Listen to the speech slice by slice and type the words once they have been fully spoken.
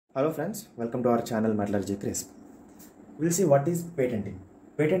Hello friends, welcome to our channel Metallurgy Crisp. We'll see what is patenting.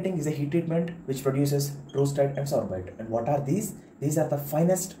 Patenting is a heat treatment which produces troostite and sorbite. And what are these? These are the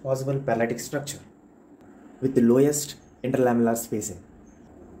finest possible pearlitic structure with the lowest interlamellar spacing.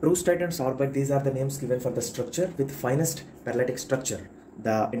 Troostite and sorbite, these are the names given for the structure with finest pearlitic structure.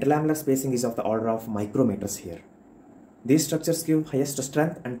 The interlamellar spacing is of the order of micrometers here. These structures give highest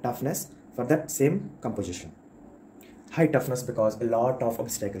strength and toughness for that same composition. High toughness because a lot of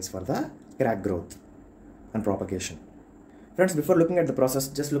obstacles for the crack growth and propagation. Friends, before looking at the process,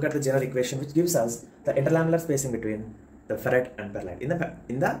 just look at the general equation which gives us the interlamellar spacing between the ferrite and pearlite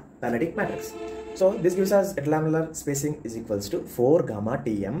in the pearlitic matrix. So this gives us interlamellar spacing is equals to 4 gamma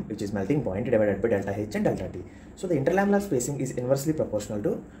Tm, which is melting point, divided by delta H and delta T. So the interlamellar spacing is inversely proportional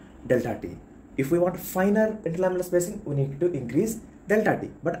to delta T. If we want finer interlamellar spacing, we need to increase delta T.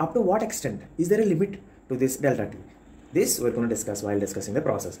 But up to what extent? Is there a limit to this delta T? This we're going to discuss while discussing the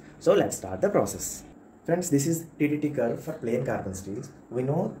process. So let's start the process. Friends, this is TDT curve for plain carbon steels. We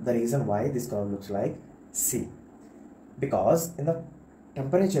know the reason why this curve looks like C. Because in the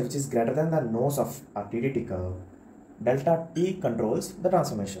temperature which is greater than the nose of our TDT curve, delta T controls the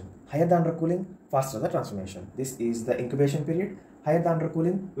transformation. Higher the undercooling, faster the transformation. This is the incubation period. Higher the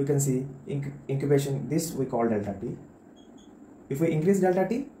undercooling, we can see incubation, this we call delta T. If we increase delta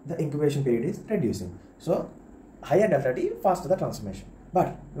T, the incubation period is reducing. So higher delta T, faster the transformation.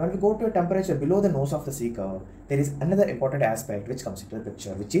 But when we go to a temperature below the nose of the C curve, there is another important aspect which comes into the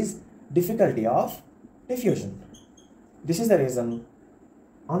picture, which is difficulty of diffusion. This is the reason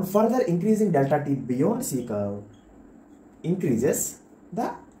on further increasing delta T beyond C curve increases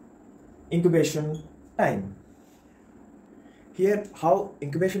the incubation time. Here, how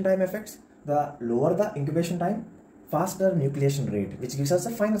incubation time affects? The lower the incubation time, faster nucleation rate, which gives us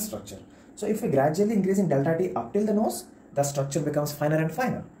a finer structure. So if we gradually increasing delta T up till the nose, the structure becomes finer and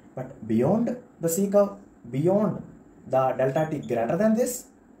finer. But beyond the C curve, beyond the delta T greater than this,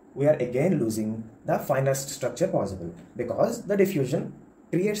 we are again losing the finest structure possible because the diffusion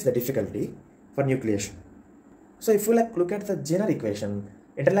creates the difficulty for nucleation. So if we look at the general equation,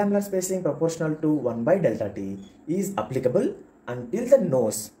 interlamellar spacing proportional to 1 by delta T is applicable until the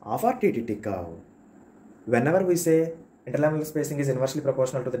nose of our TTT curve. Whenever we say interlamellar spacing is inversely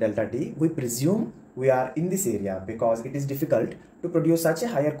proportional to the delta T, we presume we are in this area because it is difficult to produce such a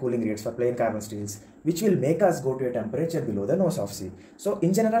higher cooling rates for plain carbon steels, which will make us go to a temperature below the nose of C. So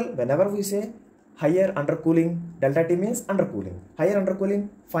in general, whenever we say higher undercooling, delta T means undercooling. Higher undercooling,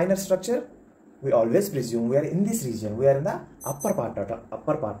 finer structure, we always presume we are in this region. We are in the upper part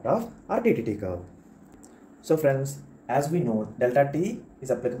of our TTT curve. So friends, as we know, delta T is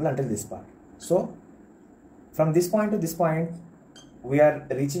applicable until this part. So from this point to this point, we are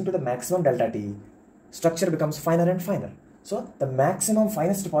reaching to the maximum delta T. Structure becomes finer and finer. So the maximum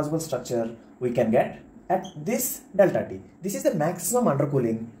finest possible structure we can get at this delta T. This is the maximum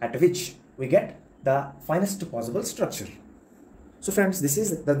undercooling at which we get the finest possible structure. So friends, this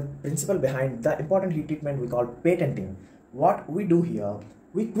is the principle behind the important heat treatment we call patenting. What we do here,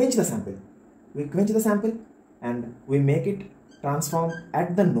 we quench the sample. We quench the sample and we make it transform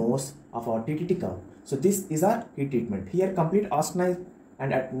at the nose of our TTT curve. So this is our heat treatment. Here complete austenite,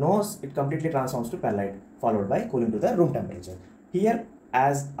 and at nose it completely transforms to pearlite, followed by cooling to the room temperature. Here,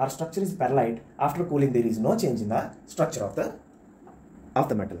 as our structure is pearlite, after cooling there is no change in the structure of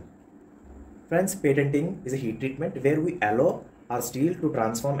the metal. Friends, patenting is a heat treatment where we allow our steel to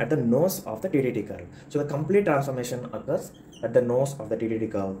transform at the nose of the TTT curve. So the complete transformation occurs at the nose of the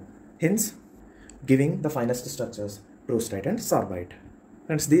TTT curve, hence giving the finest structures, troostite and sorbite.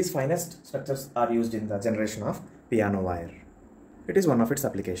 Friends, these finest structures are used in the generation of piano wire. It is one of its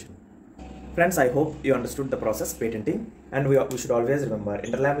application. Friends, I hope you understood the process patenting, and we should always remember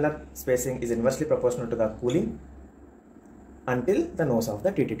interlamellar spacing is inversely proportional to the cooling until the nose of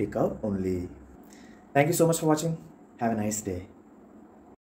the TTT curve only. Thank you so much for watching. Have a nice day.